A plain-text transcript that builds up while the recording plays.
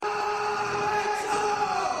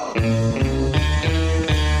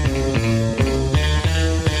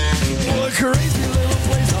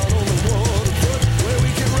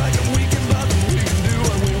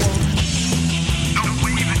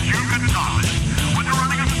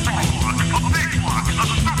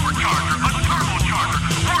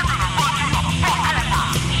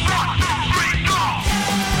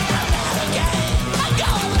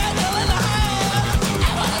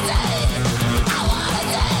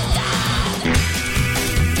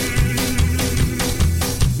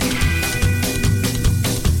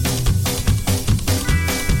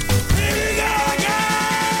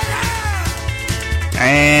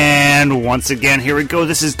And once again, here we go.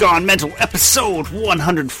 This is Gone Mental, episode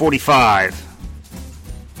 145,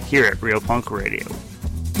 here at Real Punk Radio.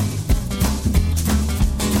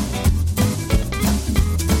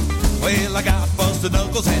 Well, I got busted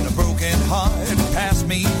knuckles and a broken heart. Pass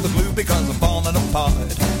me the glue because I'm falling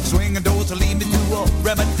apart. Swinging doors to lead me to a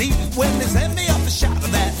remedy. When they send me up a shot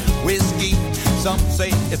of that whiskey, some say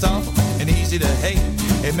it's awful and easy to hate.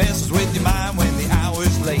 It messes with your mind when the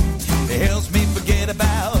hour's late. It helps me forget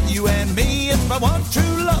about you and me. It's my one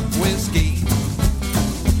true love, whiskey.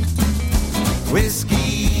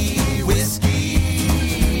 Whiskey,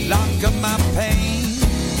 whiskey, lock up my pain.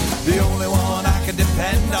 The only one I can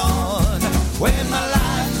depend on when my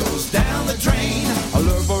life goes down the drain. I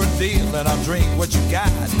look for a deal and I'll drink what you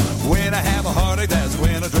got. When I have a heartache, that's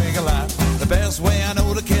when I drink a lot. The best way I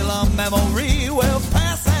know to kill a memory, well,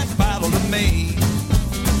 pass that bottle to me.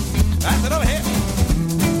 Pass it over here.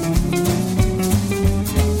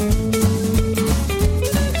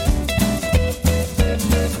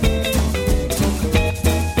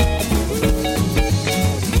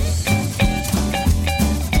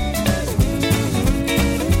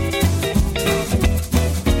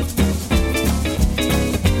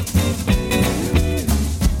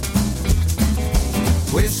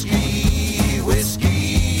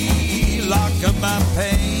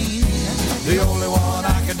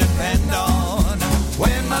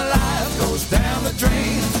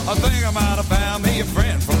 I think I might have found me a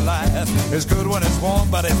friend for life. It's good when it's warm,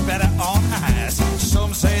 but it's better on ice.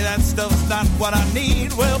 Some say that stuff's not what I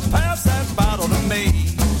need. Well, pass that bottle to me.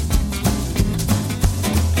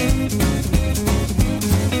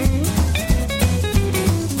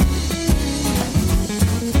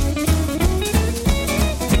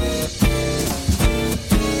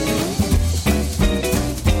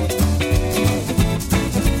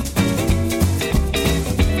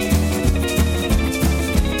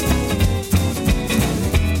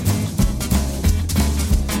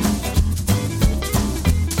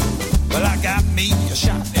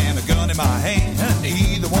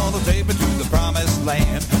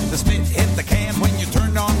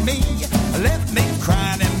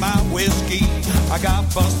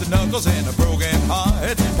 And a broken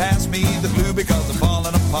heart. Pass me the glue because I'm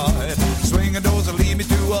falling apart. Swinging doors will lead me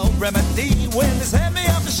to a remedy. When they send me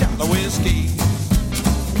up a shot of whiskey.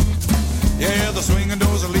 Yeah, the swinging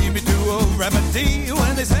doors will lead me to a remedy.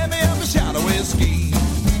 When they send me up a shot of whiskey.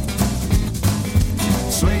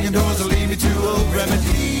 Swinging doors will lead me to a remedy.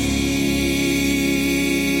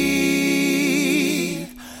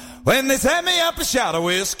 When they send me up a shot of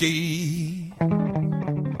whiskey.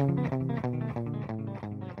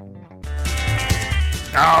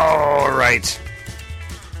 All right.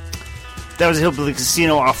 That was a Hillbilly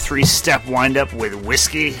Casino off 3-step wind-up with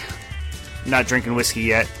whiskey. Not drinking whiskey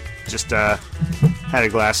yet. Just had a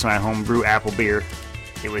glass of my homebrew apple beer.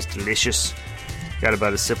 It was delicious. Got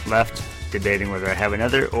about a sip left. Debating whether I have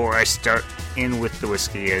another or I start in with the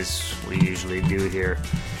whiskey as we usually do here.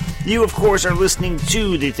 You, of course, are listening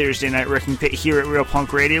to the Thursday Night Wrecking Pit here at Real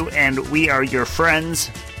Punk Radio, and we are your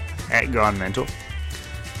friends at Gone Mental.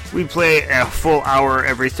 We play a full hour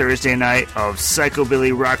every Thursday night of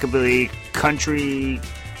psychobilly, rockabilly, country,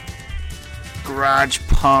 garage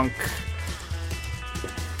punk,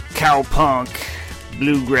 cowpunk,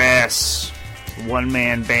 bluegrass,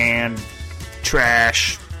 one-man band,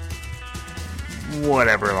 trash,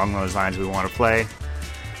 whatever along those lines we want to play.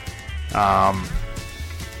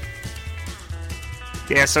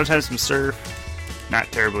 Yeah, sometimes some surf.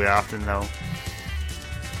 Not terribly often, though.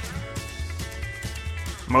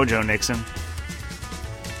 Mojo Nixon.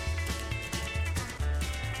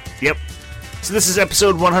 Yep. So this is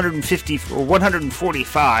episode 150 or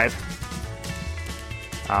 145.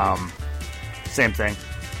 Same thing.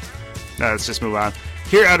 No, let's just move on.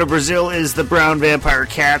 Here out of Brazil is the Brown Vampire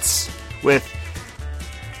Cats with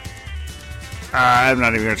I'm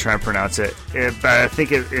not even going to try and pronounce it. But I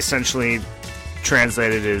think it essentially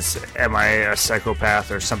translated as "Am I a psychopath?"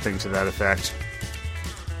 or something to that effect.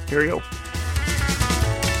 Here we go.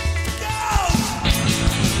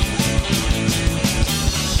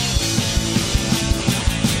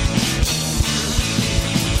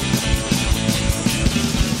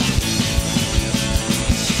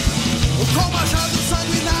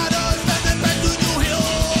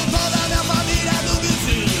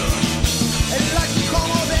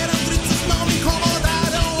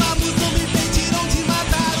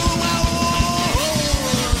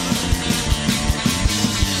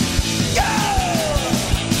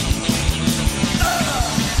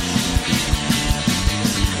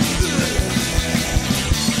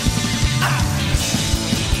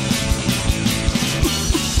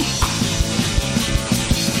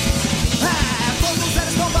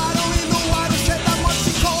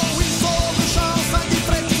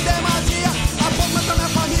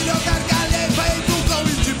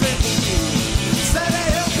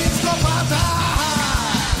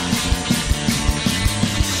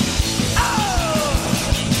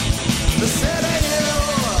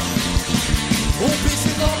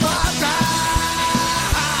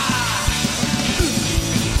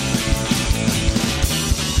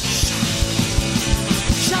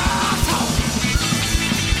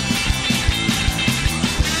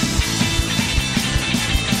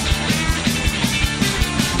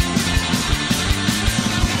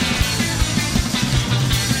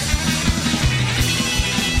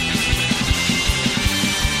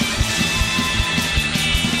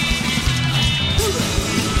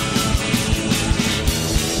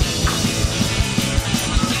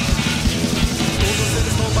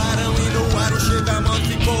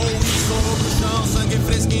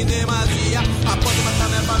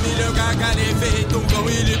 feito um cão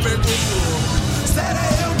e lhe pergunto: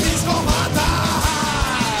 serei eu psicopata?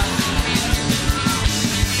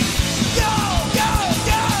 Yo, yo,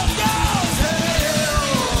 yo, yo! Serei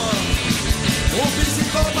eu o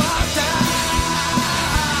psicopata?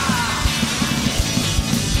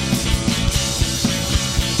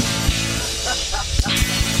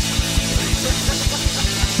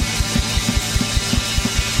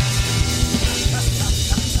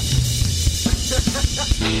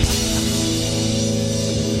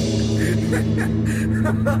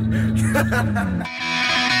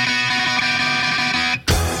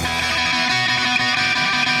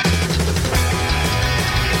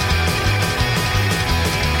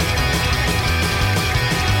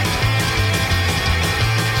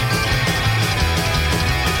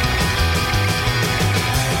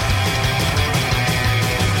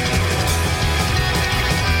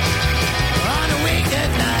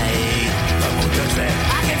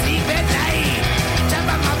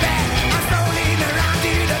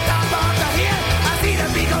 I see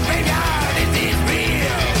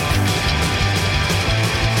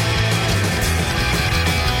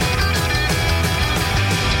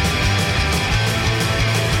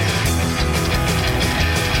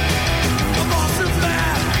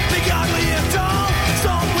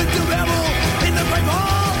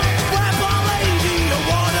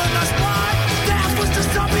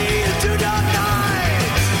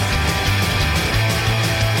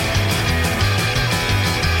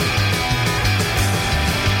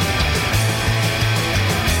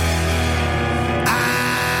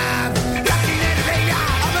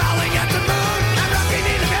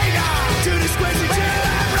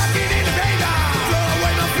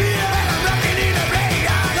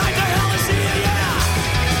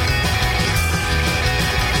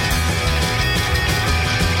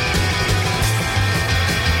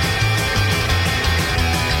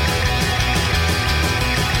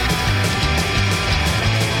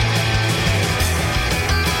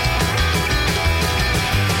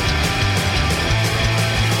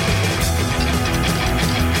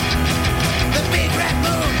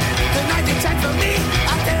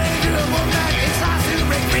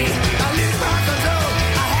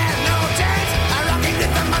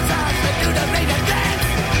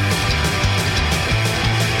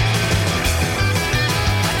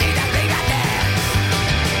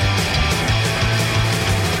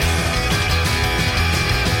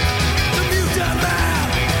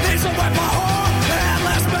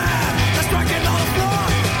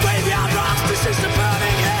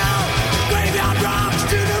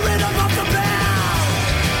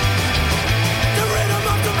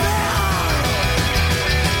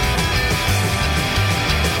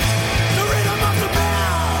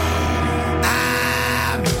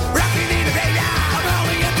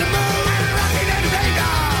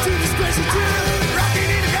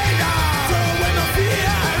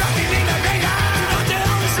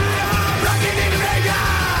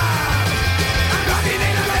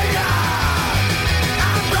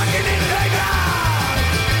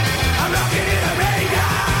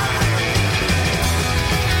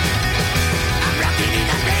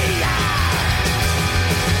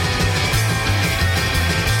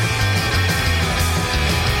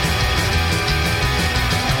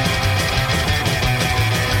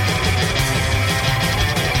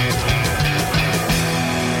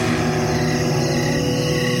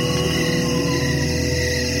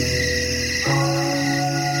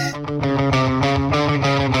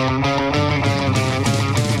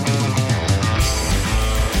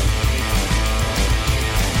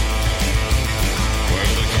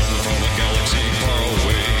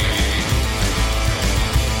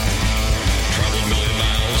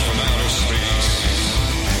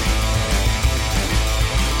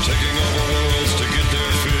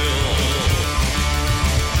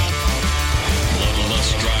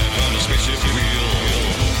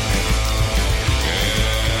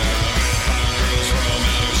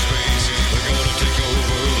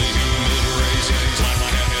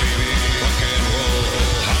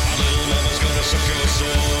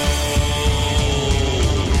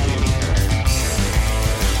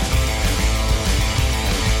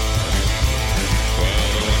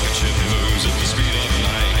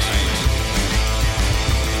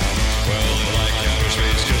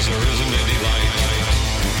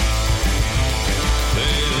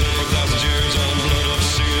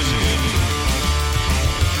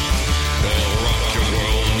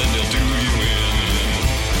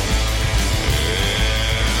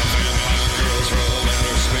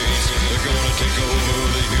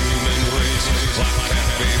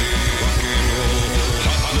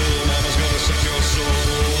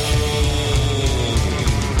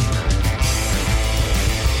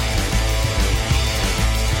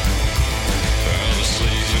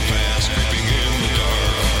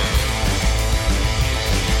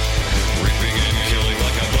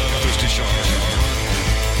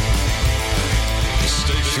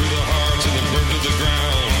through the heart and then burn to the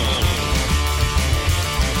ground.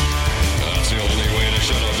 That's the only way to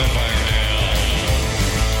shut a vampire down.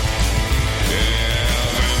 Yeah,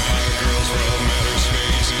 vampire girls from outer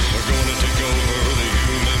space are gonna take over the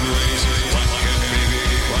human race. Black cat baby,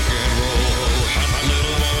 rock and roll. Hot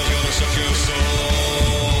little mama's gonna suck your soul.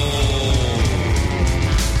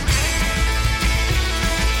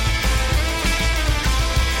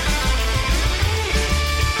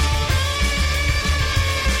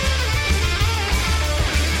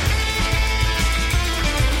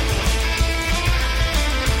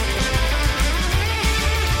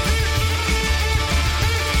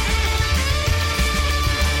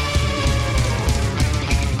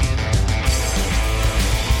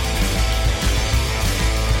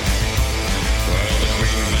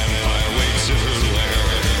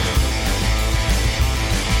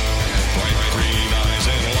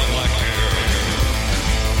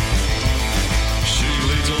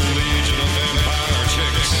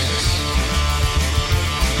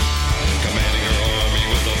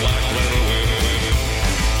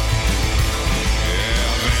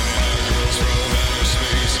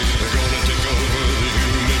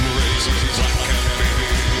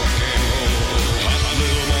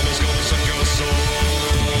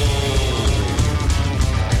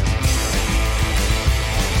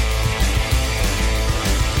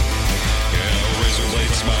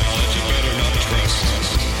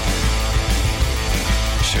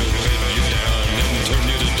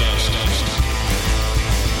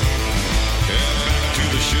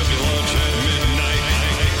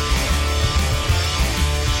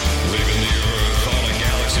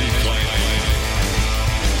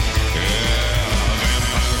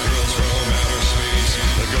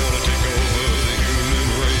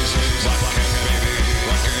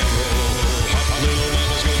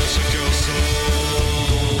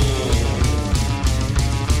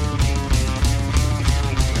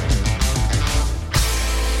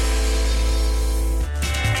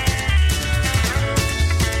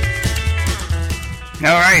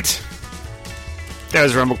 All right. That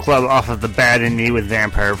was Rumble Club off of The Bad in Me with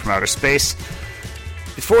Vampire from Outer Space.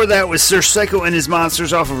 Before that was Sir Psycho and His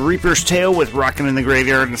Monsters off of Reaper's Tale with Rockin' in the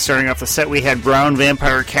Graveyard. And starting off the set, we had Brown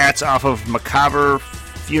Vampire Cats off of Macabre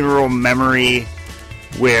Funeral Memory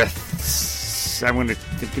with... I'm going to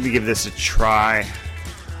give this a try.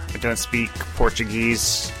 I don't speak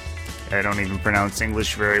Portuguese. I don't even pronounce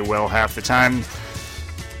English very well half the time.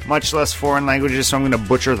 Much less foreign languages, so I'm going to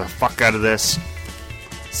butcher the fuck out of this.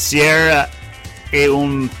 Sierra e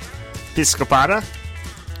un Piscopada?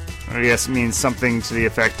 I guess it means something to the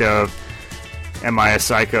effect of, am I a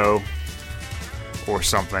psycho? Or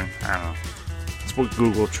something. I don't know. That's what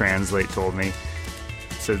Google Translate told me. It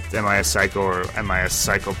said, am I a psycho or am I a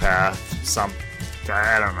psychopath?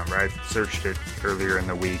 I don't remember. I searched it earlier in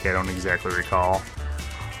the week. I don't exactly recall.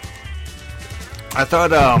 I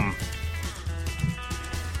thought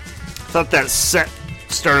that set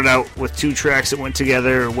started out with two tracks that went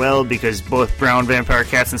together well because both Brown Vampire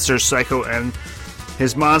Cats and Sir Psycho and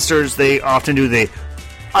His Monsters, they often do the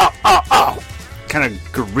kind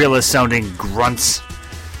of gorilla sounding grunts,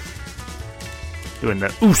 doing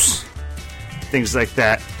the oos, things like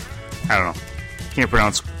that. I don't know. Can't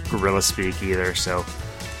pronounce gorilla speak either, so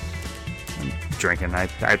I'm drinking.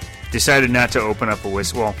 I decided not to open up a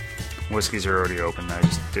whiskey. Well, whiskeys are already open. I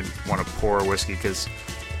just didn't want to pour a whiskey because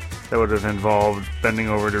that would have involved bending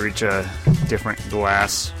over to reach a different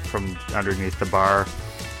glass from underneath the bar.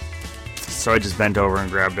 So I just bent over and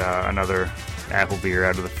grabbed another apple beer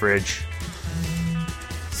out of the fridge.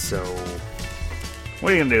 So,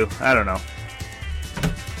 what are you going to do? I don't know.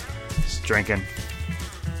 Just drinking.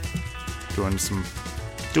 Doing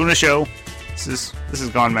a show. This has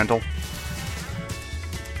gone mental.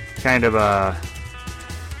 Kind of, I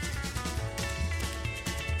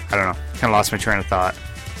don't know. Kind of lost my train of thought.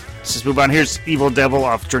 Let's just move on. Here's Evil Devil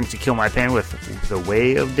off Drink to Kill My Pain with The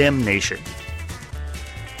Way of Damnation.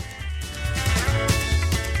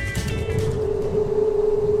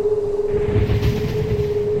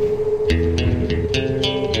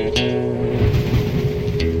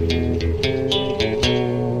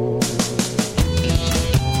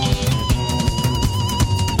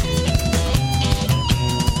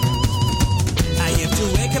 I have to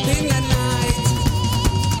wake up in the night.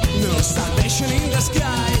 No salvation in the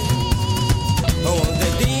sky. All the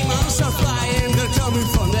demons are flying, they're coming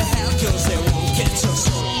from the hell 'cause they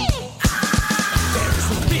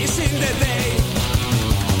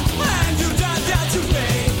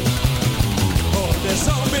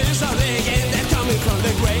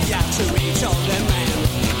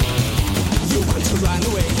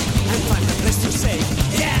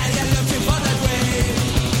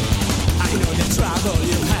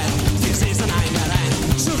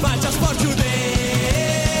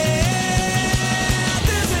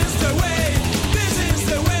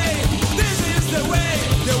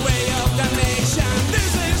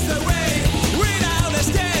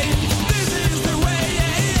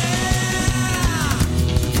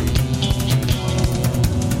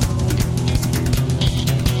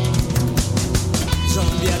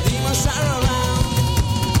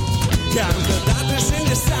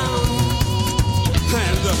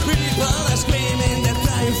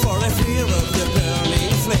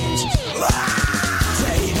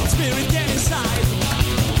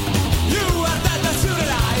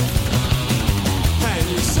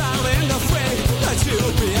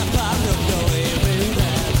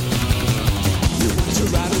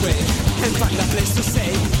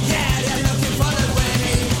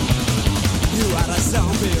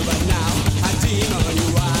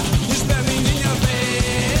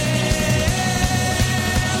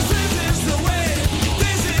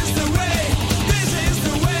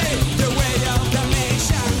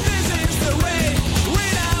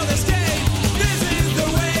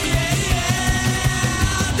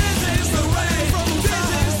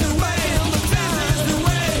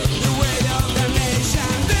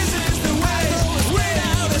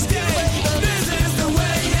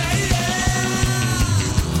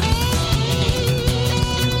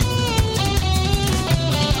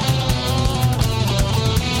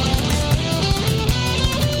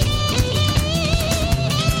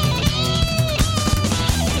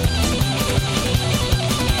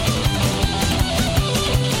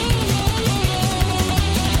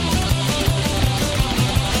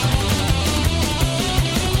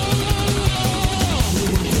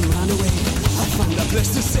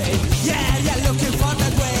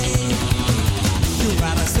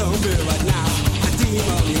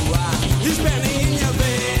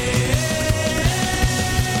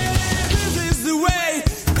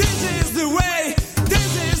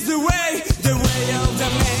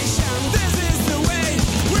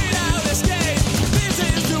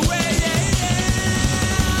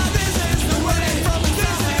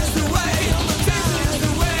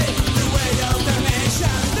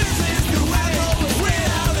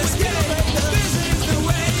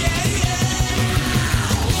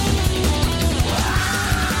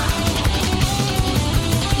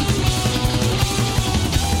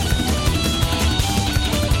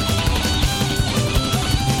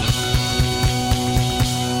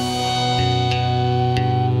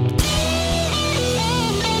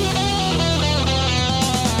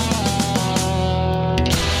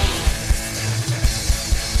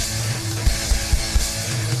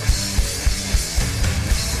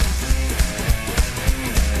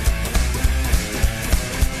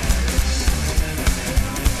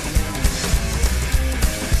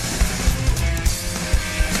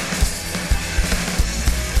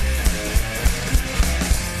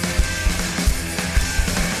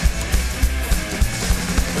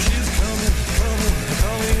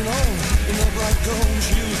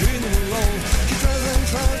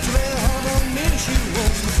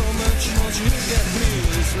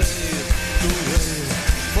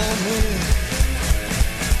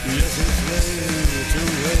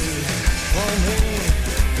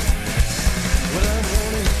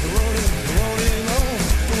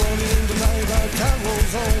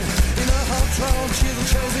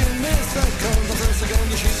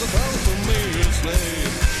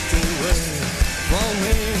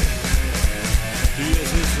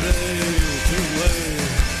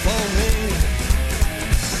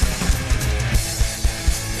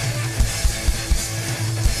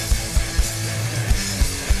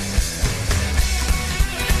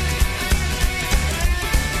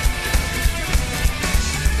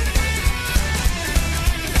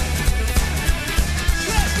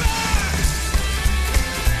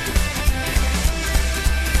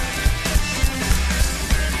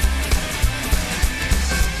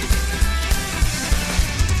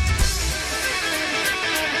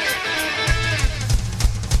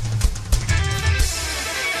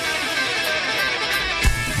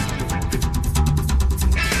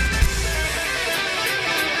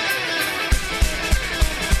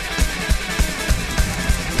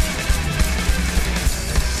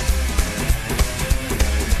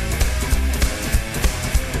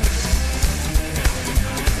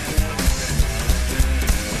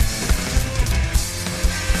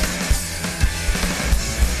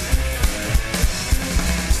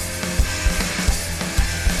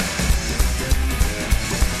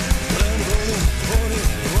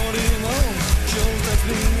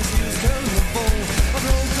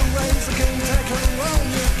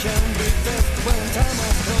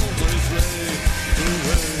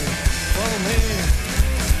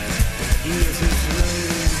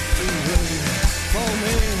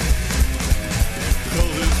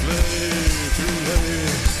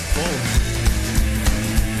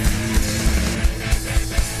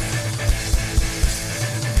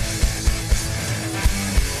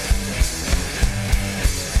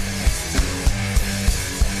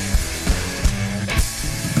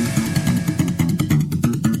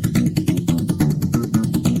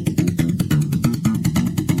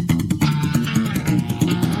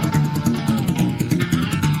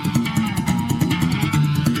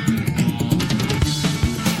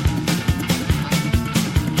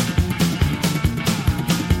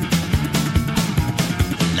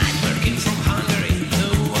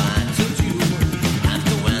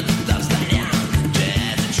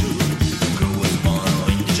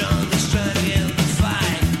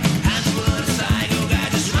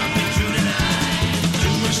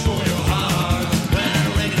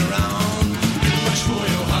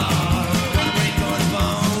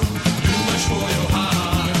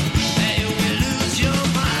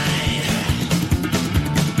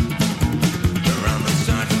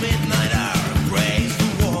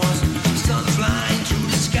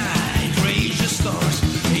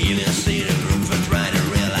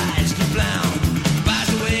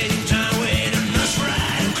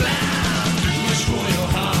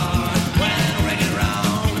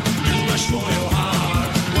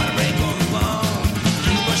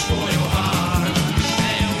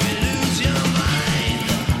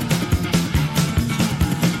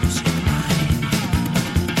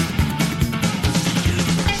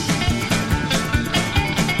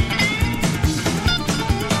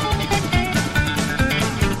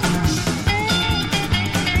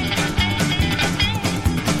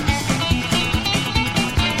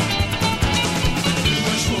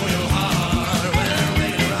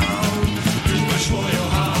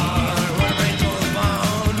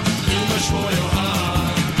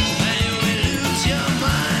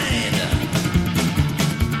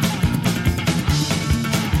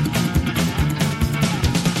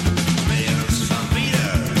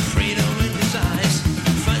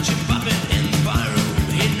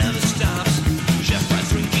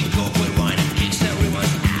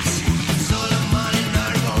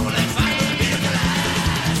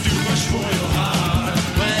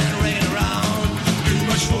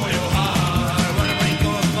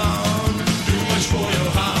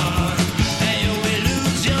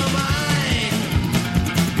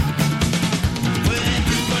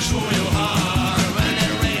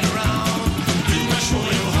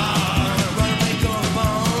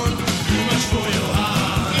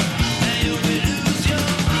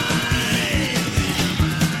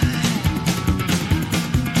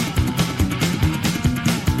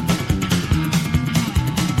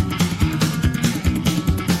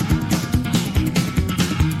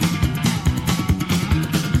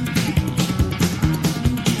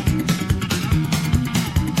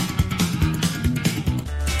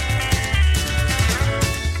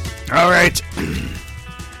Alright.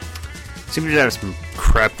 Seem to have some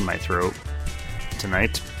crap in my throat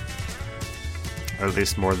tonight. Or at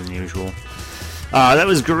least more than usual. That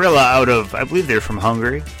was Gorilla out of, I believe they're from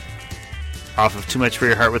Hungary. off of Too Much for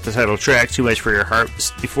Your Heart with the title track, Too Much for Your Heart.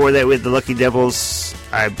 Before that, we had the Lucky Devils,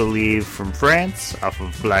 I believe, from France, off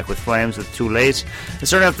of Black with Flames with Too Late. And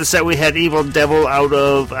starting off the set, we had Evil Devil out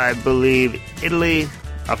of, I believe, Italy,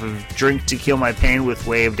 off of Drink to Kill My Pain with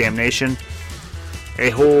Way of Damnation. A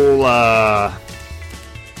whole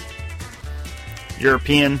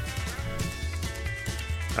European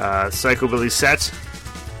psychobilly set.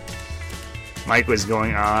 Mike was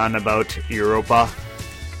going on about Europa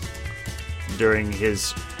during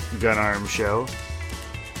his Gun Arm show.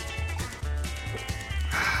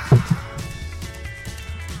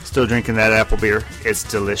 Still drinking that apple beer. It's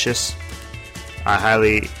delicious. I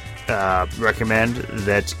highly recommend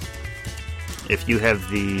that if you have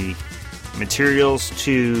the materials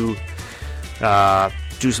to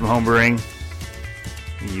do some homebrewing,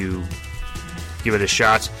 you give it a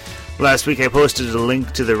shot. Last week I posted a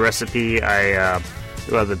link to the recipe.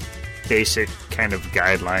 The basic kind of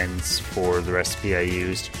guidelines for the recipe I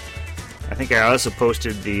used. I think I also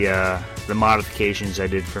posted the modifications I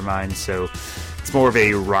did for mine. So it's more of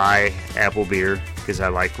a rye apple beer because I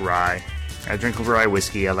like rye. I drink rye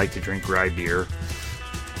whiskey. I like to drink rye beer.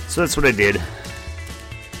 So that's what I did.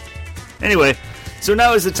 Anyway, so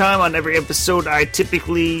now is the time on every episode I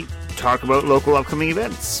typically talk about local upcoming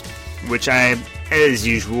events, which I am, as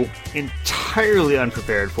usual, entirely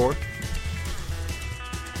unprepared for.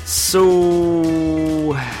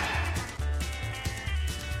 So,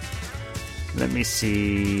 let me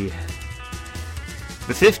see.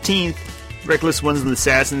 The 15th, Reckless Ones and the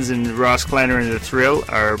Assassins and Ross Kleiner and the Thrill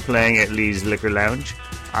are playing at Lee's Liquor Lounge.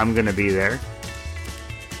 I'm going to be there.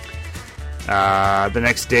 The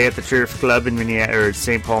next day at the Turf Club in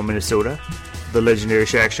St. Paul, Minnesota, the legendary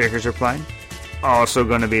Shack Shakers are playing. Also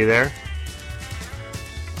going to be there.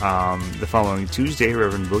 The following Tuesday,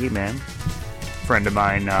 Reverend Boogeyman, friend of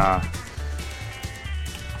mine,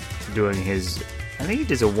 doing his, I think he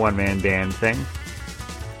does a one-man band thing.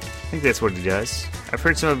 I think that's what he does. I've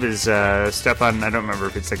heard some of his stuff on, I don't remember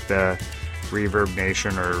if it's like the Reverb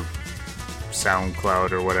Nation or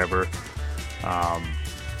SoundCloud or whatever.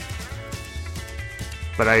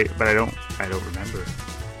 But I don't remember.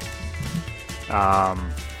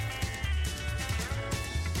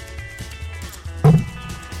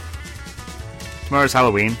 Tomorrow's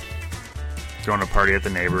Halloween. Going to party at the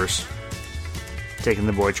neighbors. Taking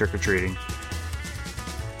the boy trick-or-treating.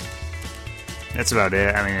 That's about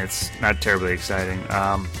it. I mean, it's not terribly exciting.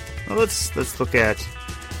 Well, let's look at,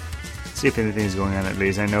 see if anything's going on at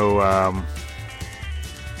least. I know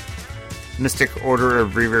Mystic Order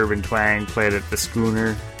of Reverb and Twang played at the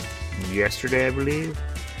Schooner yesterday, I believe.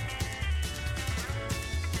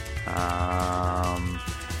 I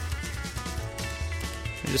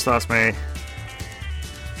just lost my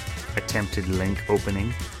attempted link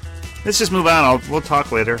opening. Let's just move on. We'll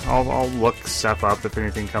talk later. I'll look stuff up. If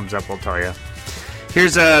anything comes up, I'll tell you.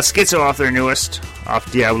 Here's Schizo off their newest, off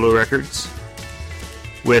Diablo Records,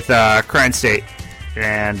 with Crime State.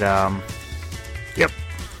 And, yep.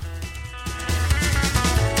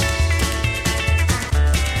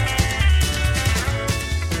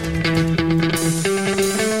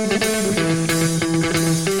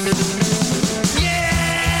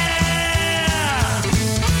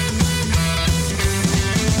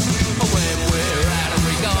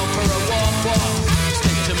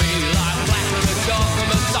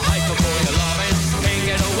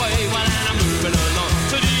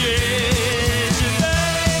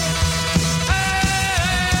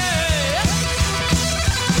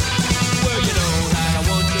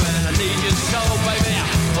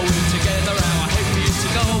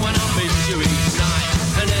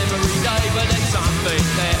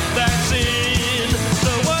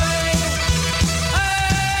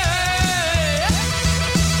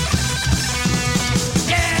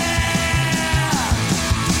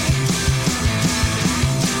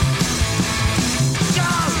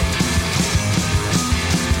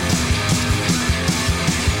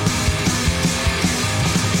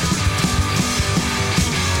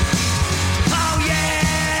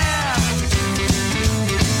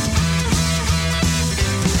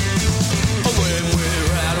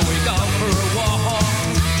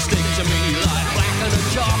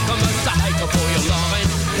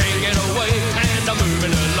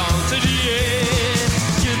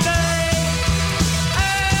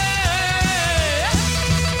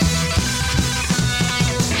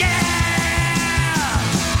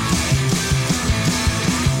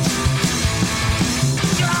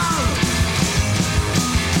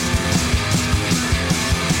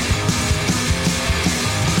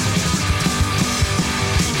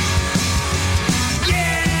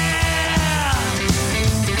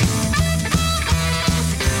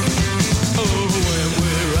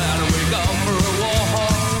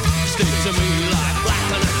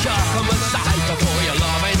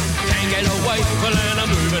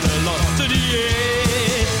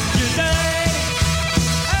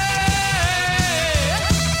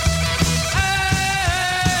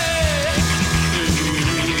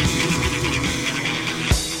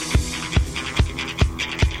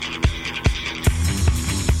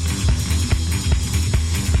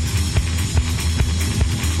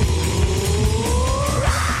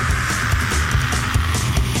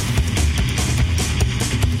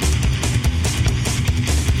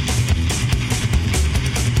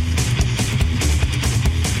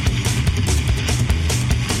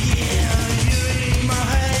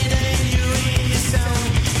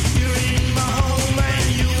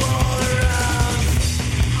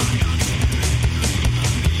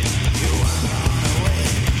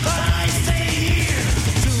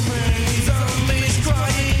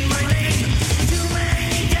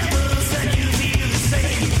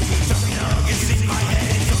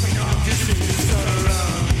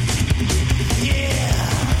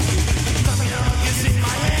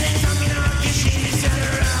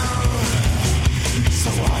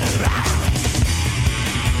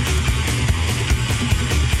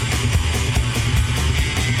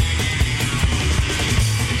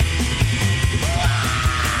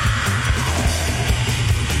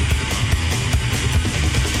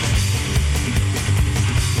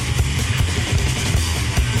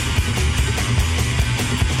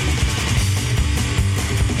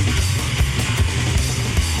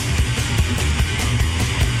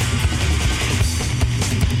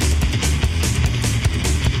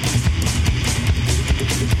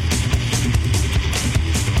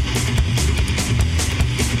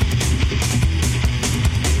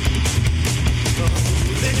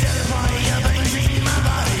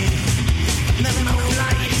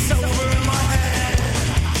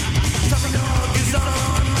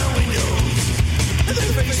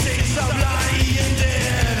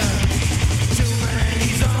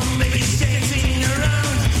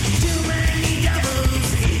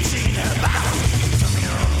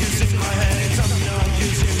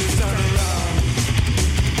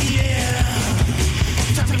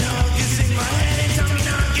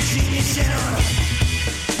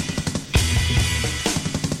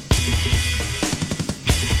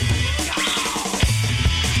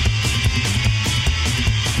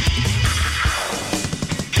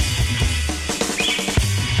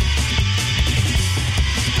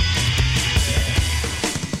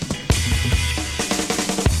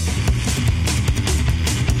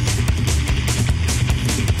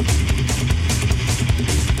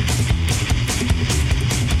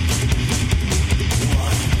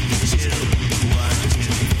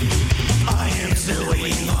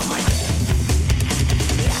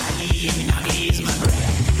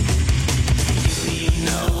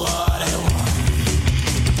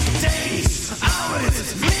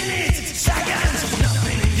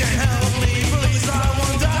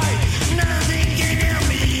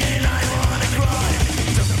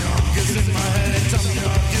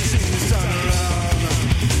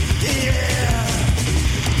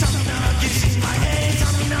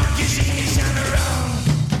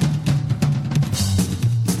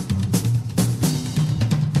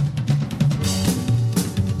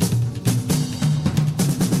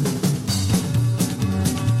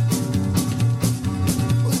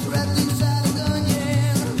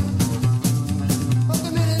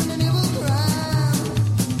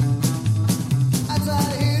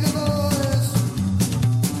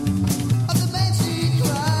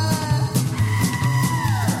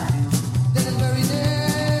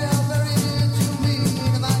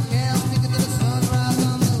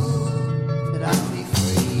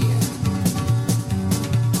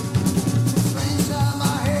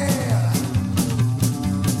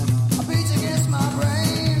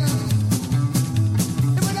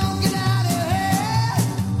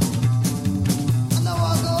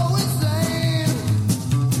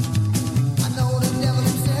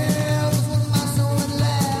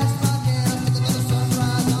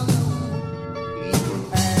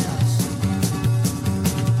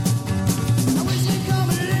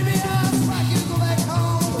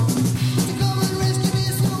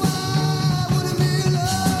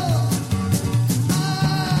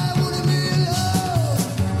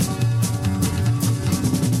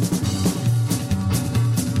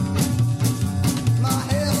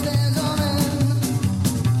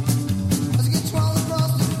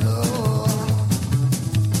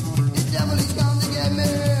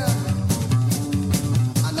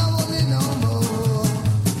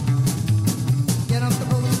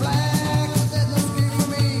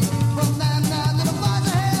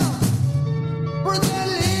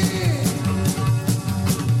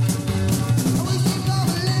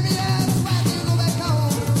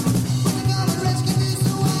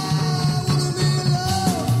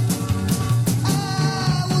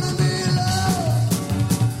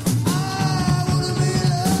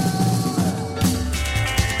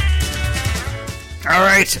 All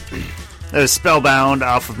right. That was Spellbound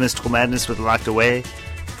off of Mystical Madness with Locked Away.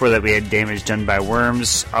 Before that, we had Damage Done by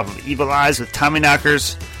Worms off of Evil Eyes with Tommy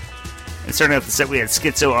Knockers. And starting off the set, we had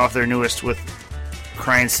Schizo off their newest with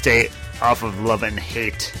Crying State off of Love and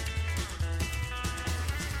Hate.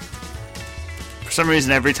 For some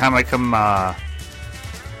reason, every time I come out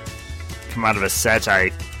of a set,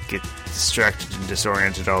 I get distracted and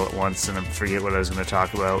disoriented all at once, and I forget what I was going to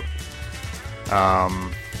talk about.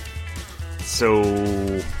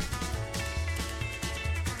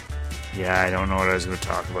 Yeah, I don't know what I was going to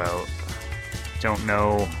talk about. Don't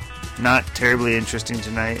know. Not terribly interesting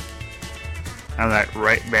tonight. I'm that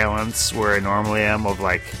right balance where I normally am of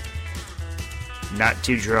like not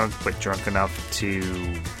too drunk, but drunk enough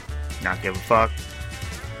to not give a fuck.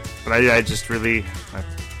 But I just really...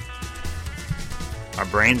 my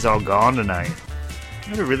brain's all gone tonight. I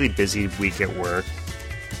had a really busy week at work.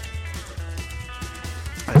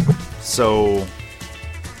 So,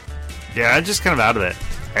 yeah, I'm just kind of out of it.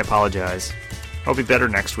 I apologize. I'll be better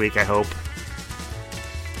next week, I hope.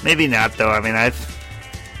 Maybe not, though. I mean, I've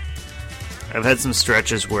had some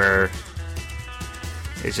stretches where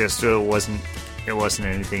it just wasn't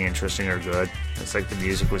anything interesting or good. It's like the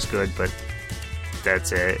music was good, but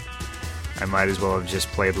that's it. I might as well have just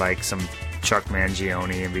played like some Chuck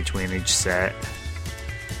Mangione in between each set.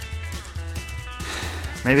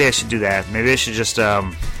 Maybe I should do that. Maybe I should just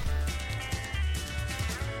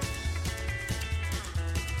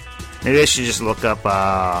look up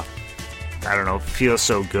I don't know, Feel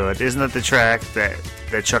So Good. Isn't that the track, that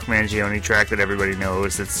Chuck Mangione track that everybody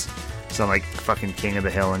knows? It's on like fucking King of the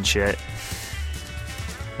Hill and shit.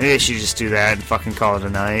 Maybe I should just do that and fucking call it a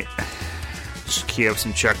night. Just key up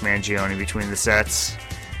some Chuck Mangione between the sets.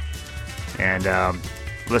 And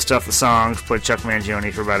list off the songs, play Chuck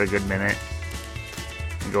Mangione for about a good minute,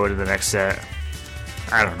 and go to the next set.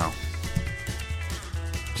 I don't know.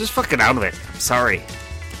 Just fucking out of it. I'm sorry.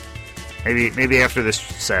 Maybe after this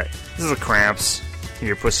set. This is the Cramps.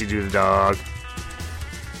 Your Pussy Do the Dog.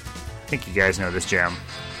 I think you guys know this jam.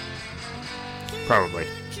 Probably.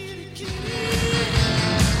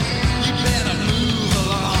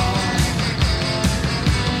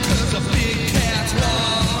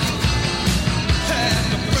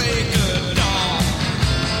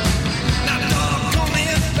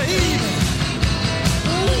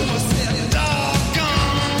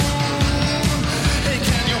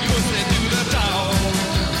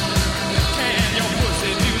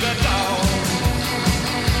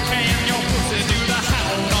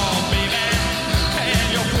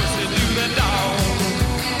 Can your pussy do the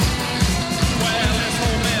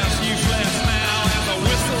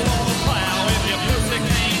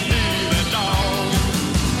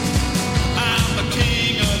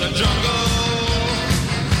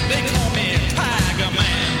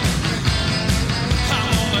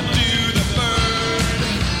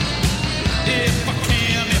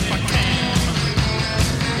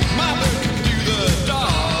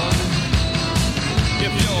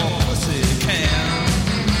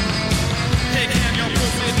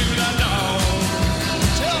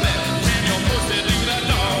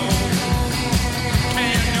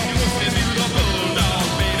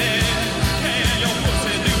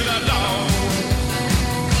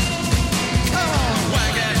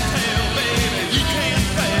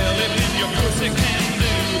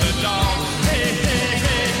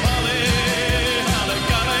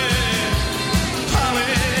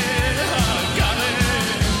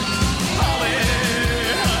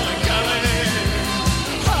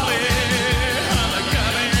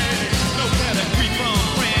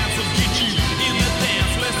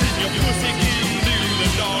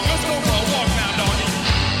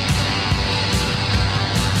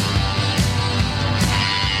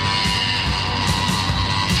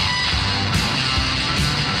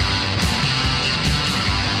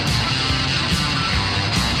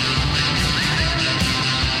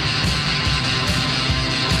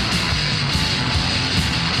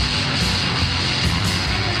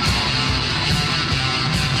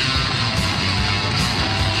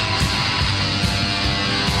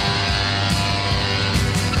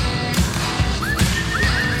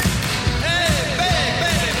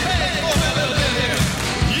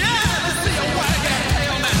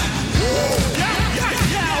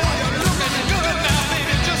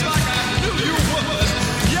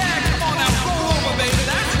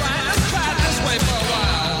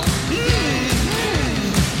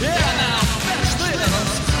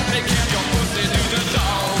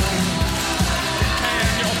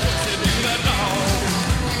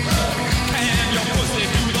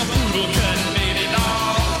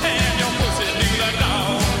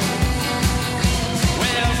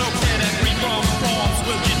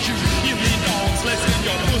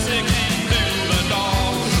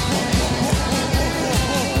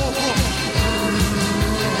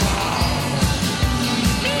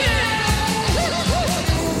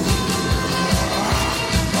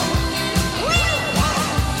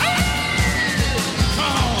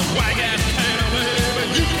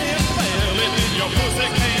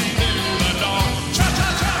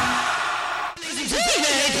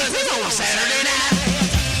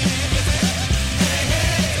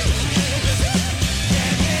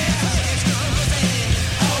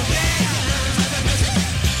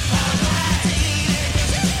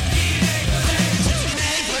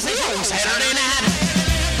Saturday night.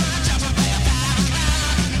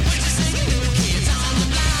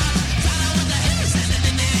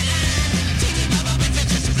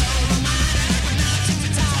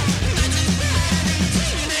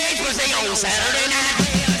 On Saturday night.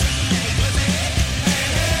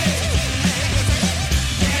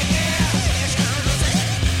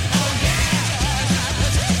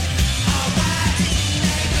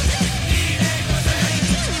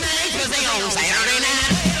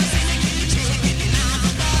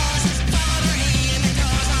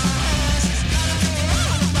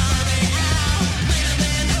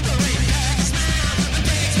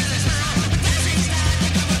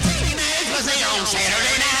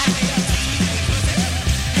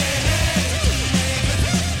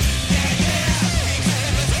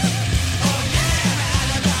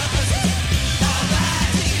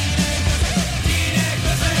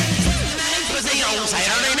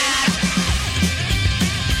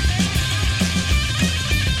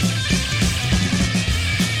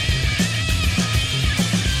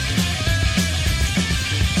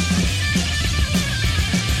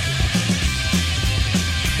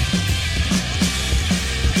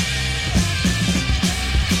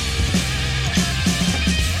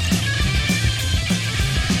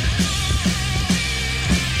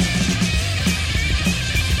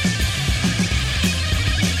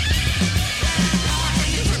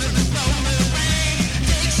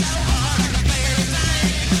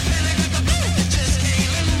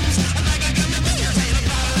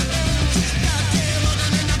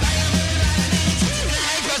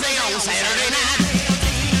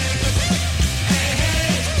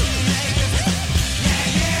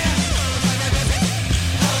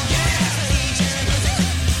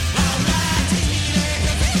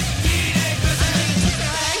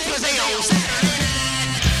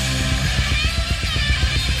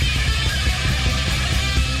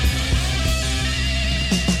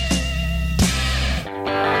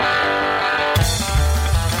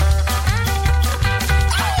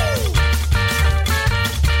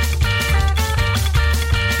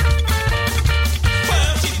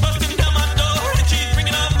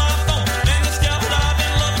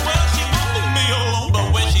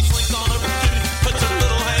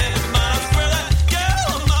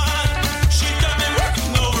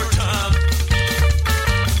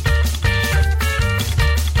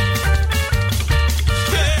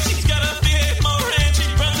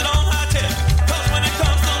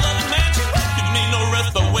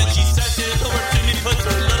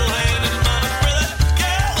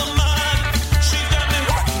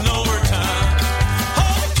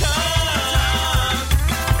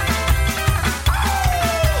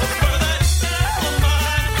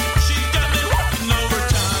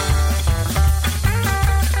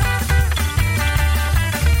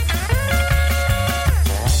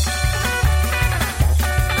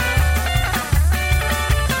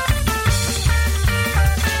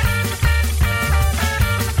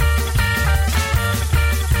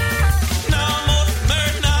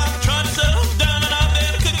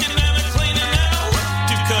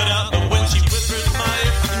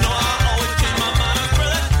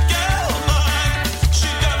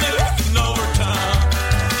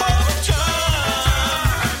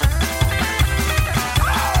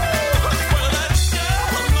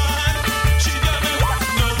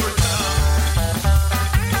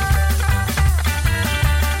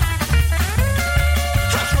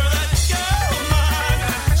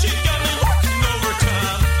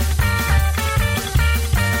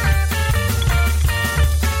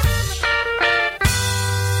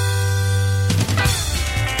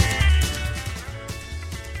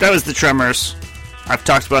 That was the Tremors. I've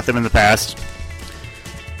talked about them in the past.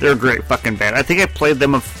 They're a great fucking band. I think I played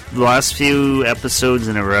them the last few episodes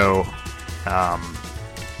in a row. I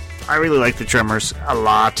really like the Tremors a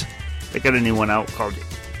lot. They got a new one out called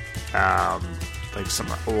like some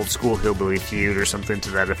old school hillbilly feud or something to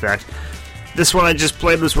that effect. This one I just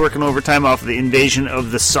played was working overtime off of the Invasion of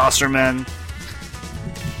the Saucermen.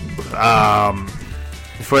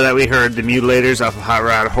 Before that we heard the Mutilators off of Hot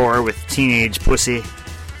Rod Horror with Teenage Pussy.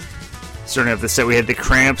 Starting off the set we had the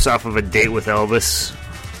Cramps off of A Date with Elvis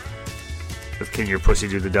with Can Your Pussy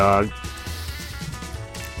Do the Dog.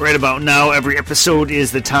 Right about now, every episode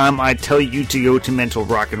is the time I tell you to go to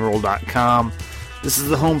mentalrockandroll.com. This is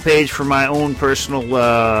the homepage for my own personal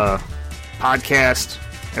podcast.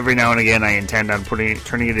 Every now and again I intend on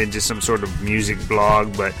turning it into some sort of music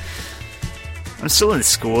blog, but I'm still in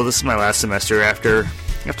school. This is my last semester. After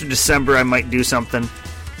December I might do something,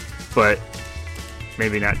 but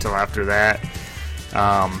maybe not till after that.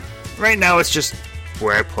 Right now it's just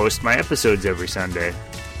where I post my episodes every Sunday.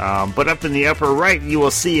 But up in the upper right, you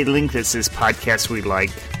will see a link that says Podcasts We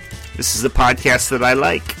Like. This is the podcast that I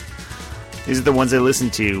like. These are the ones I listen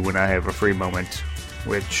to when I have a free moment,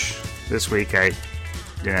 which this week I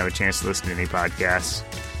didn't have a chance to listen to any podcasts.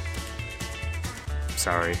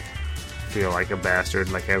 Sorry. I feel like a bastard,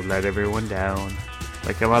 like I've let everyone down,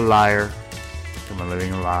 like I'm a liar. I'm a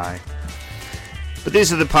living lie. But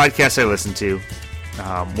these are the podcasts I listen to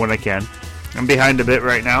when I can. I'm behind a bit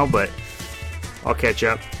right now, but I'll catch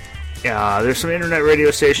up. There's some internet radio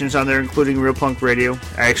stations on there, including Real Punk Radio.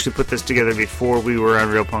 I actually put this together before we were on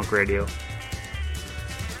Real Punk Radio.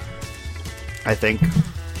 I think.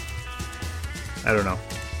 I don't know.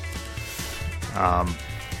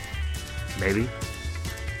 Maybe.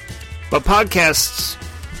 But podcasts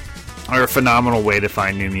are a phenomenal way to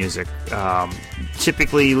find new music.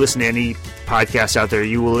 Typically, you listen to any podcast out there,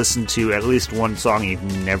 you will listen to at least one song you've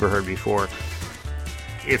never heard before.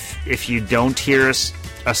 If you don't hear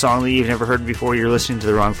a song that you've never heard before, you're listening to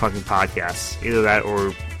the wrong fucking podcast. Either that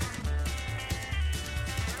or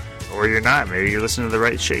you're not. Maybe you're listening to the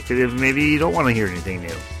right shit. Maybe you don't want to hear anything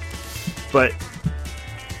new. But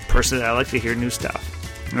personally, I like to hear new stuff.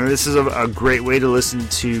 Now, this is a great way to listen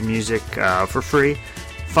to music for free.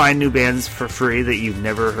 Find new bands for free that you've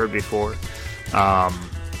never heard before.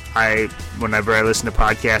 Whenever I listen to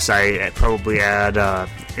podcasts, I probably add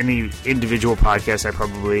any individual podcast. I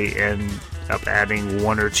probably end up adding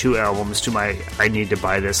one or two albums to my I need to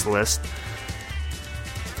buy this list.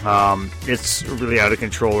 It's really out of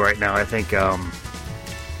control right now. I think I'm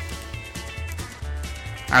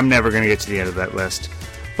never going to get to the end of that list.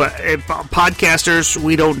 But podcasters,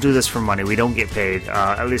 we don't do this for money. We don't get paid.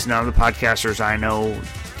 At least none of the podcasters I know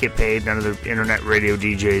get paid. None of the internet radio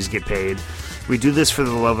DJs get paid. We do this for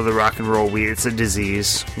the love of the rock and roll. It's a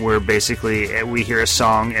disease where basically we hear a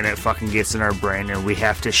song and it fucking gets in our brain and we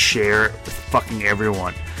have to share it with fucking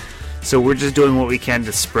everyone. So we're just doing what we can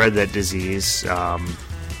to spread that disease. That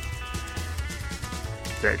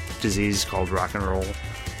disease called rock and roll.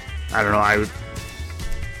 I don't know.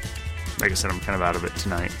 Like I said, I'm kind of out of it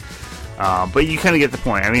tonight. But you kind of get the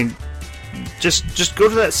point. I mean, just go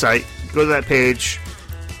to that site. Go to that page.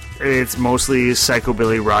 It's mostly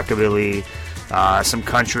psychobilly, rockabilly, some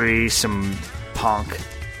country, some punk.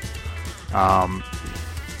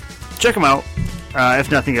 Check them out.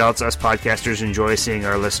 If nothing else, us podcasters enjoy seeing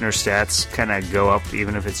our listener stats kind of go up,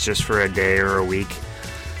 even if it's just for a day or a week.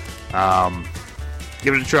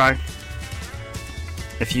 Give it a try.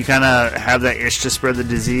 If you kind of have that itch to spread the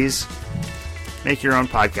disease, make your own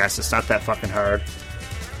podcast. It's not that fucking hard.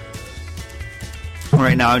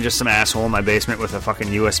 Right now, I'm just some asshole in my basement with a fucking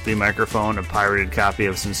USB microphone, a pirated copy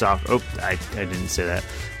of some I didn't say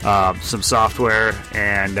that. Some software,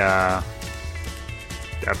 and a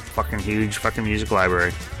fucking huge fucking music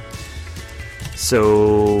library.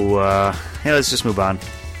 So, yeah, let's just move on.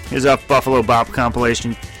 Here's a Buffalo Bop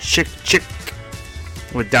compilation, Chick Chick,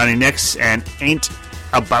 with Donnie Nix, and Ain't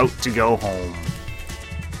About to Go Home.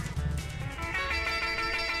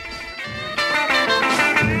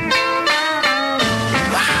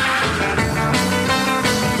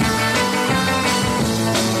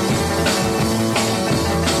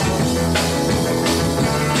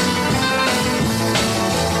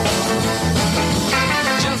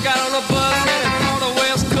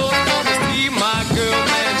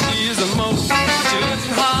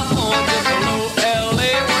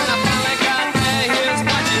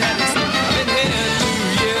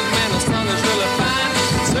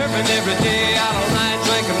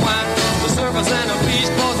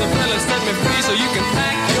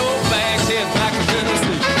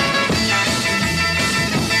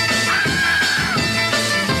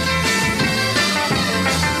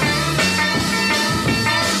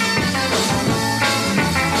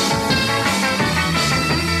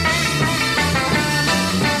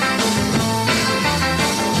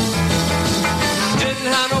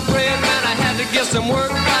 Some work,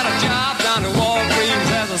 got a job down in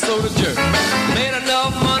Walgreens as a soda jerk. Made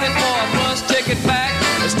enough money for a bus ticket back.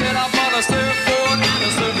 Instead I bought a surfboard and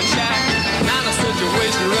a surfing shack. Now the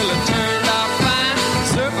situation really turned out fine.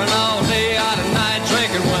 Surfing all day, out at night,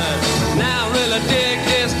 drinking wine. Now I really dig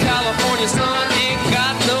this California sun. Ain't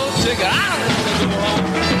got no ticket. I don't want to go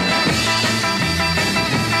home.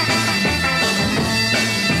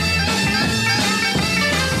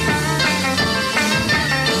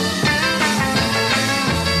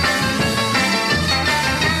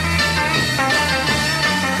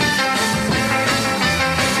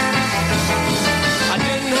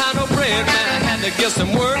 Get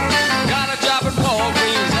some work, got a job at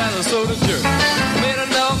Walgreens as a soda jerk. Made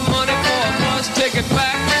enough money for a bus ticket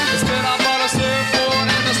back. Instead I bought a surfboard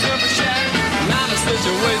and a surfing shack. Now the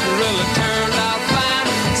situation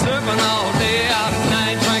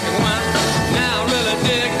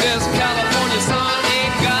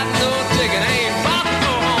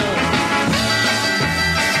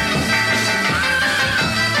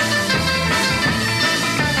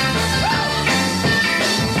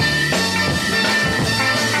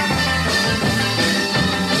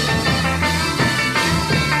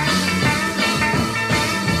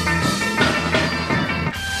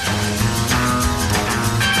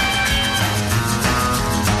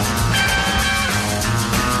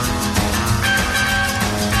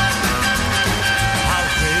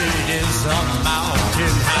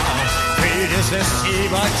to see,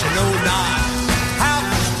 but you know not how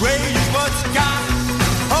strange what's got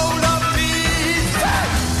hold of me.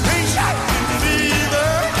 Been shaking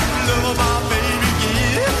fever, love of my baby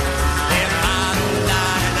kid. And I don't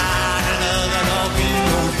lie, love don't be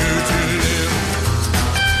no good to live.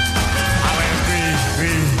 I went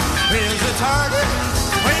green, wheels a target,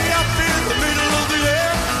 way up in the middle of the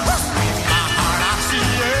air. My heart, I see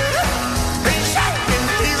it. Been shaking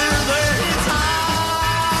fever, there it's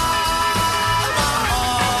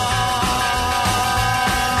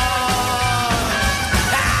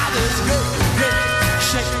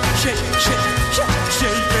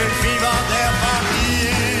shaking fever there for me.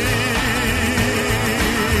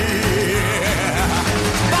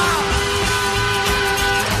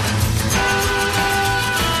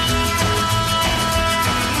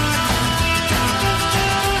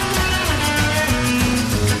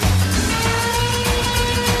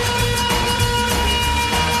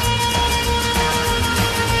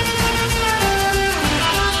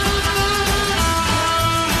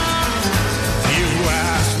 You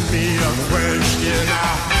ask me a question,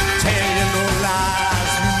 I'll tell you no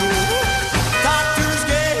lies, you know. Doctors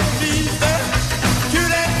gave me the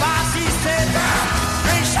cute advice, he said,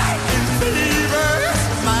 been shaking fever,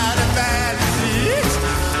 mighty bad disease.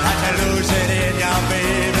 Got to lose it in your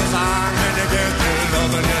baby's arms and you get the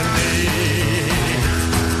loving you need.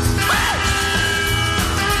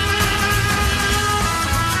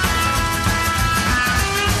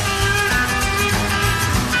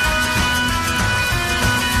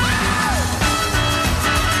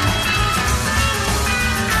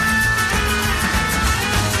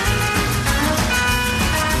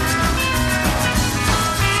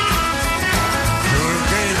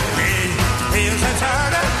 Wheels are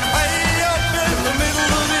turning way up in the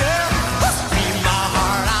middle of the air. In my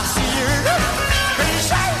heart, I see you. Been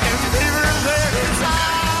shaking fever there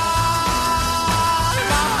inside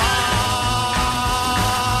my heart.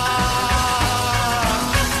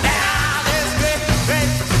 Now there's big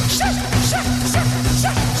shaking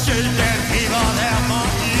fever there for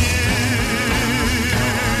you.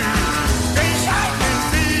 Been shaking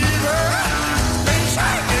fever, been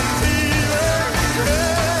shaking fever.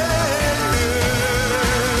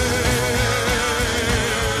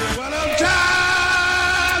 Well, I'm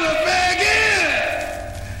tired of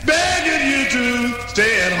begging you to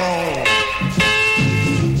stay at home.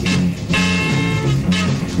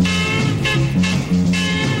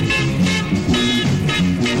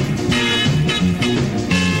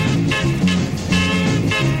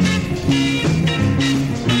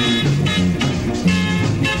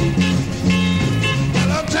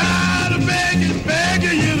 Well, I'm tired of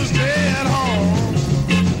begging you to stay at home.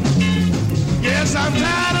 Yes, I'm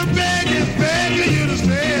tired of begging you to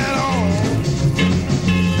stay at home.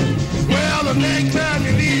 Well, the next time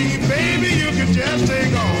you leave, baby, you can just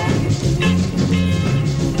take off.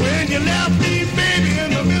 When you left me, baby,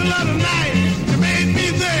 in the middle of the night, you made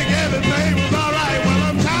me think everything was all right. Well,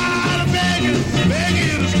 I'm tired of begging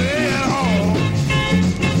you to stay at home.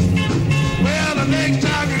 Well, the next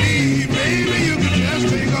time you leave, baby, you can just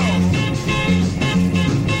take off.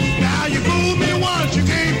 Now you fooled me once, you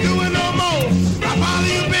can't do it no more. I follow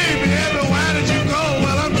you, baby, everywhere that you go.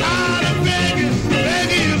 Well, I'm tired of begging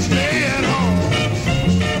you to stay at home.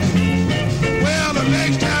 Well, the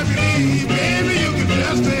next time you leave, baby, you can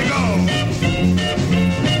just take off.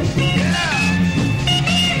 Yeah.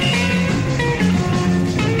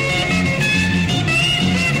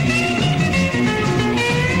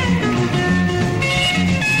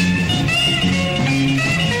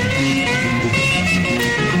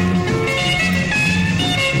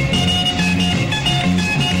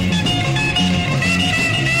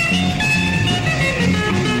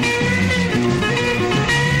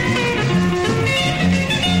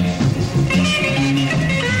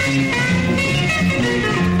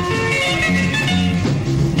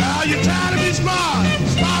 Now you're trying to be smart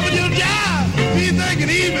with your job, be thinking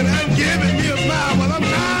even and giving me a smile. Well, I'm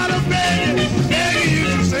tired of begging you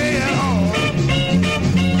to stay at home.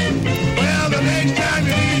 Well, the next time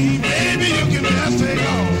you leave, baby, you can just take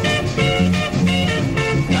off.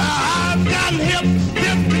 Now I've gotten hip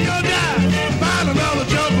to your job. Find another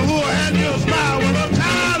jumper who'll hand you a smile. Well, I'm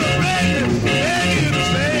tired of begging you to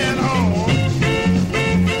stay at home.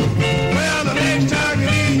 Well, the next time you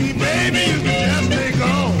leave, baby, you can just take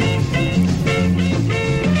off.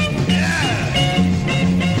 Yeah.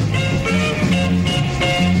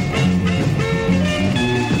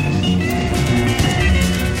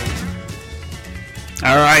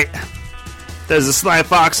 All right. There's a Sly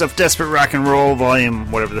Fox of Desperate Rock and Roll, volume,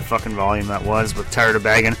 whatever the fucking volume that was, with Tired of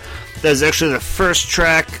Bagging. That's actually the first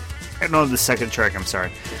track, no, the second track, I'm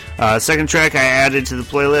sorry. Second track I added to the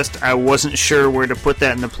playlist. I wasn't sure where to put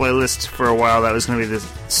that in the playlist for a while. That was going to be the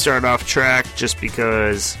start-off track, just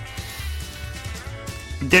because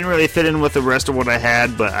it didn't really fit in with the rest of what I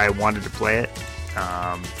had, but I wanted to play it.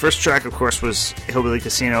 First track, of course, was Hillbilly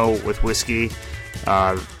Casino with Whiskey,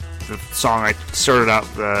 the song I started out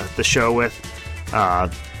the show with.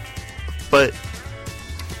 But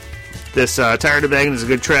this Tired of Begging is a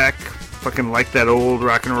good track. Fucking like that old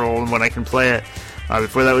rock and roll when I can play it.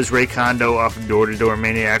 Before that was Ray Kondo off of Door to Door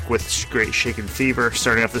Maniac with Great Shakin' Fever.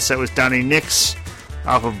 Starting off the set was Donnie Nix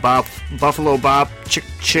off of Buffalo Bop Chick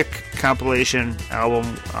Chick compilation album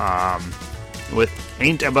with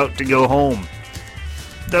Ain't About to Go Home.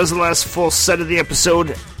 That was the last full set of the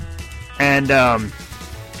episode. And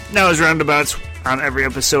now is roundabouts on every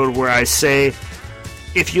episode where I say,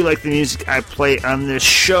 if you like the music I play on this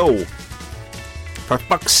show, for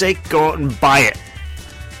fuck's sake, go out and buy it.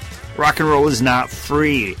 Rock and roll is not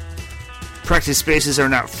free. Practice spaces are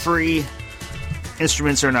not free.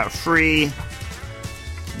 Instruments are not free.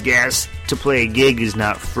 Gas to play a gig is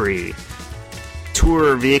not free.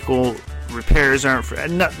 Tour vehicle repairs aren't free.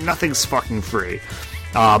 Nothing's fucking free.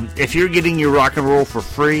 If you're getting your rock and roll for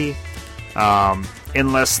free,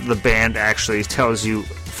 unless the band actually tells you,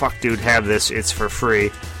 fuck dude, have this, it's for free,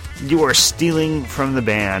 you are stealing from the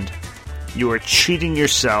band. You are cheating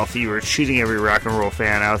yourself. You are cheating every rock and roll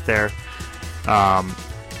fan out there.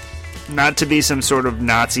 Not to be some sort of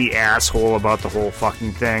Nazi asshole about the whole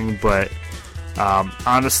fucking thing, but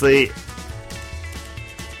honestly,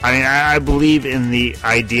 I mean, I believe in the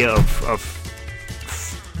idea of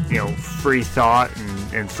free thought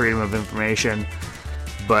and freedom of information,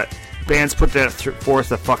 but bands put that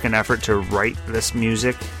forth a fucking effort to write this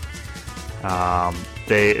music.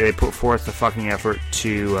 They put forth the fucking effort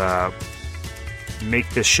to make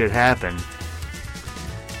this shit happen.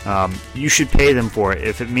 You should pay them for it.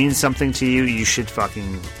 If it means something to you, you should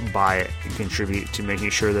fucking buy it and contribute to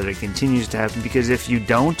making sure that it continues to happen, because if you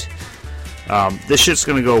don't, this shit's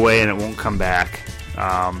gonna go away and it won't come back.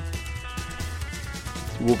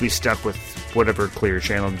 We'll be stuck with whatever Clear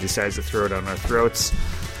Channel decides to throw down our throats.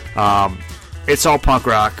 It's all punk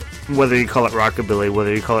rock, whether you call it rockabilly,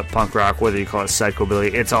 whether you call it punk rock, whether you call it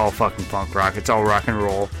psychobilly, it's all fucking punk rock. It's all rock and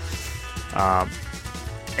roll.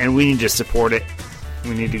 And we need to support it.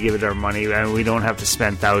 We need to give it our money. I mean, we don't have to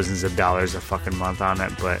spend thousands of dollars a fucking month on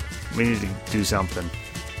it, but we need to do something.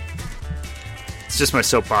 It's just my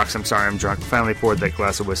soapbox. I'm sorry I'm drunk. Finally poured that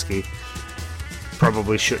glass of whiskey.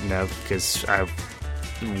 Probably shouldn't have, because I have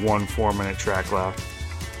one 4-minute track left.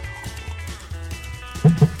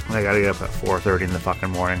 I gotta get up at 4:30 in the fucking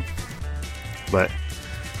morning. But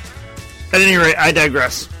at any rate, I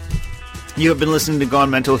digress. You have been listening to Gone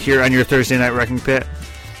Mental here on your Thursday Night Wrecking Pit.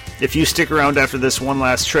 If you stick around after this one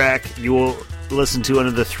last track, you will listen to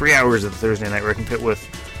another 3 hours of Thursday Night Wrecking Pit with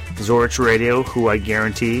Zorich Radio, who I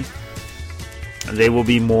guarantee they will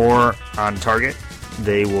be more on target.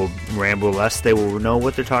 They will ramble less. They will know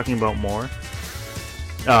what they're talking about more.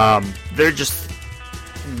 They're just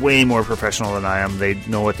way more professional than I am. They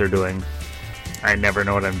know what they're doing. I never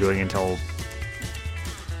know what I'm doing until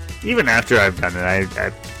even after I've done it.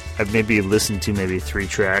 I've maybe listened to maybe 3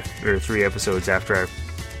 episodes after I've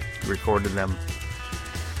recorded them.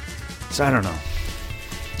 So I don't know.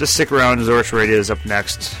 Just stick around. Zorich Radio is up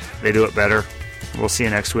next. They do it better. We'll see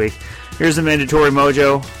you next week. Here's the Mandatory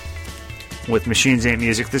Mojo with Machines Ain't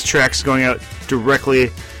Music. This track's going out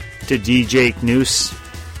directly to DJ Noose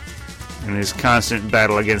in his constant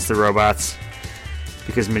battle against the robots,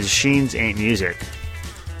 because machines ain't music.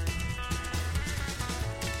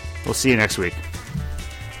 We'll see you next week.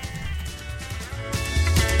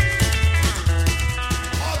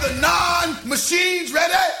 Are the non-machines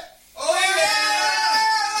ready? Oh, yeah!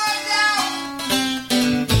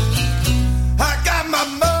 I got my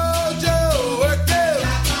mojo working.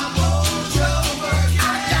 I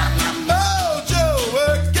got my mojo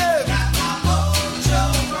working.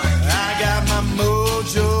 I got my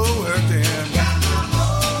mojo working.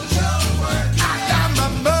 I got my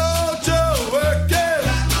mojo working.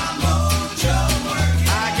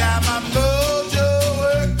 I got my mojo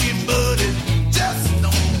working, but it just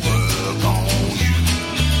don't work on you.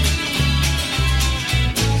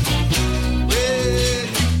 Well,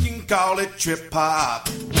 you can call it trip hop,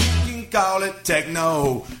 you can call it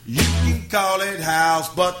techno, you can call it house,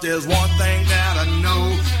 but there's one thing that I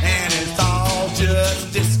know, and it's all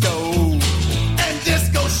just disco. And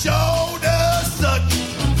disco sure does suck.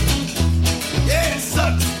 Yeah, it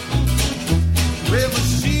sucks. Well,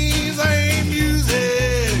 machines ain't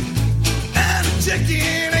music, and a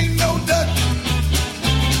chicken ain't no duck.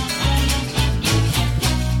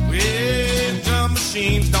 Well, drum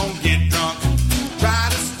machines don't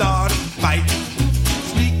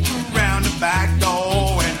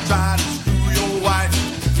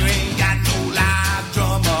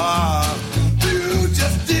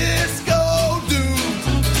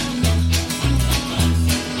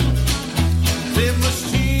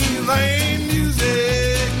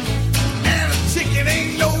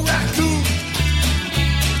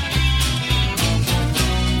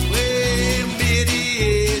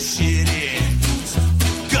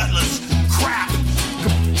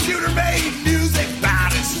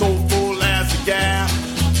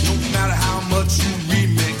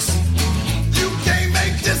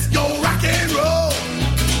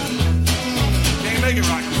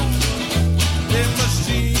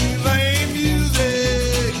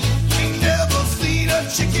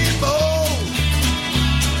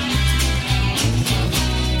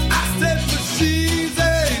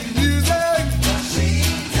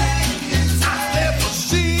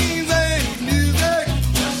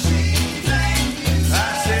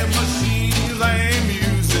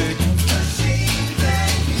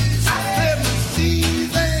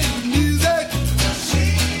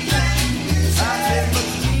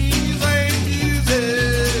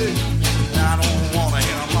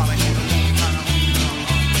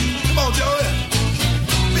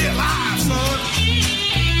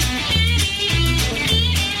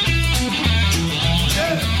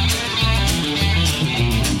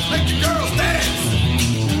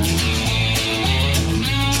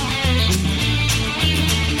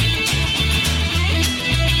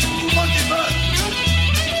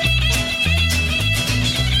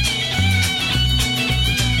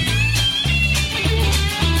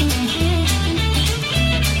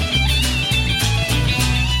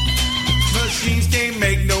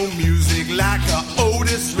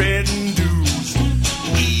miswritten dues.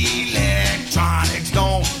 Electronics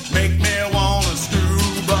don't make me wanna screw,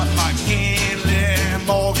 but my Kinley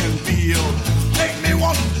Morganfield make me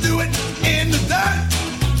want to do it in the dirt.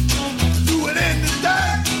 Do it in the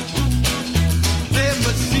dirt. Them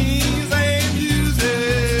machines ain't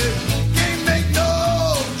music, can't make no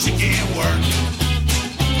chicken work.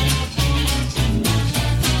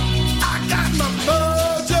 I got my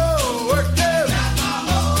mojo working. Got my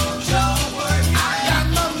mojo working. I got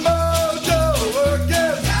my mojo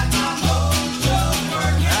working. Got my mojo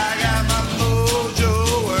working. I got my mojo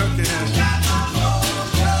working. Got my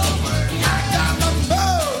mojo working. I got my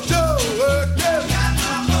mojo working. Got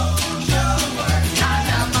my mojo working. I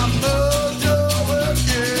got my mojo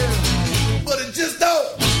working. But it just don't.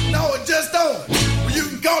 No, it just don't. Well, you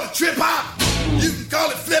can call it trip hop. You can call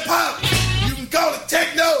it flip hop. You can call it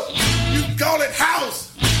techno. You can call it house.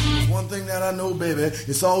 One thing that I know, baby,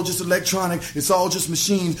 it's all just electronic. It's all just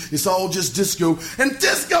machines. It's all just disco. And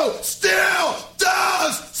disco still